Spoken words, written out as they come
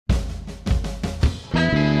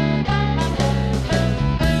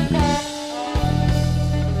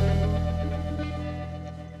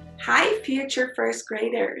future first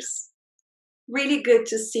graders. Really good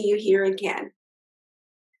to see you here again.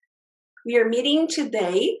 We are meeting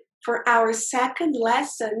today for our second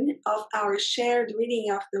lesson of our shared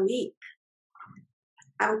reading of the week.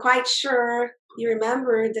 I'm quite sure you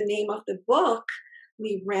remember the name of the book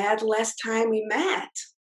we read last time we met.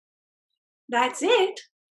 That's it.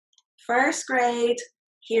 First grade,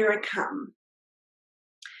 here I come.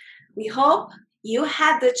 We hope you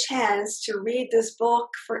had the chance to read this book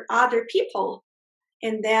for other people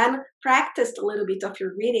and then practiced a little bit of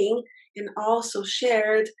your reading and also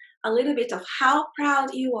shared a little bit of how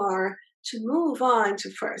proud you are to move on to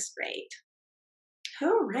first grade.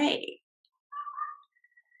 Hooray!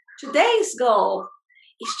 Today's goal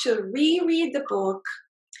is to reread the book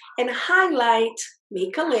and highlight,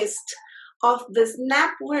 make a list of the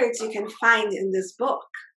snap words you can find in this book.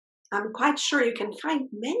 I'm quite sure you can find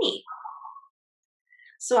many.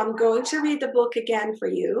 So I'm going to read the book again for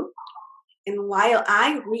you. And while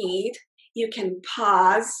I read, you can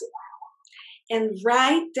pause and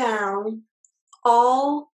write down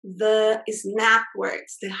all the snap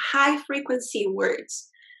words, the high frequency words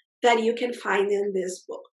that you can find in this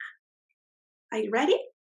book. Are you ready?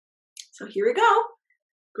 So here we go.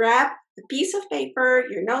 Grab a piece of paper,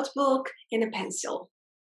 your notebook, and a pencil.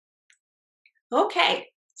 Okay,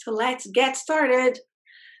 so let's get started.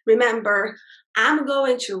 Remember, I'm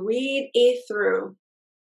going to read it through.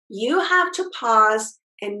 You have to pause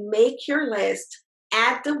and make your list.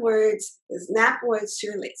 Add the words, the snap words to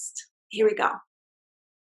your list. Here we go.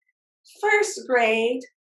 First grade,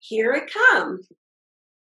 here I come.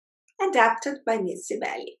 Adapted by Miss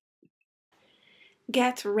Sibeli.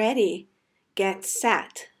 Get ready, get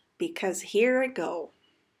set, because here I go.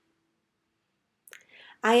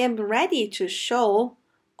 I am ready to show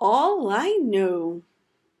all I know.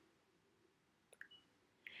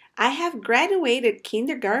 I have graduated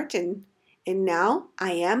kindergarten and now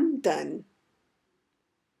I am done.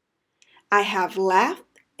 I have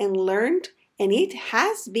laughed and learned and it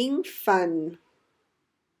has been fun.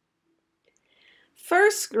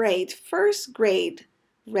 First grade,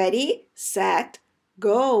 ready, set,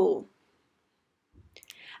 go.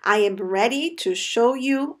 I am ready to show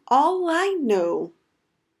you all I know.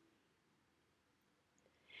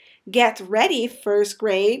 Get ready, first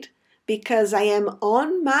grade, because I am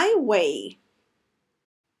on my way.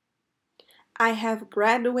 I have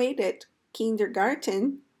graduated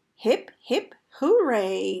kindergarten. Hip, hip,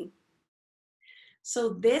 hooray! So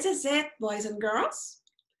this is it, boys and girls.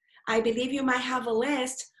 I believe you might have a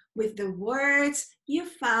list with the words you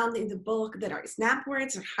found in the book that are snap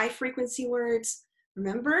words or high frequency words.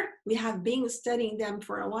 Remember, we have been studying them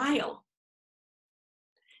for a while.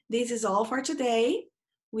 This is all for today.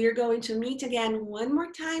 We're going to meet again one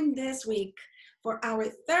more time this week for our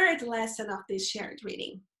third lesson of this shared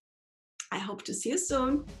reading. I hope to see you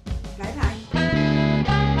soon.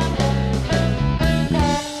 Bye-bye.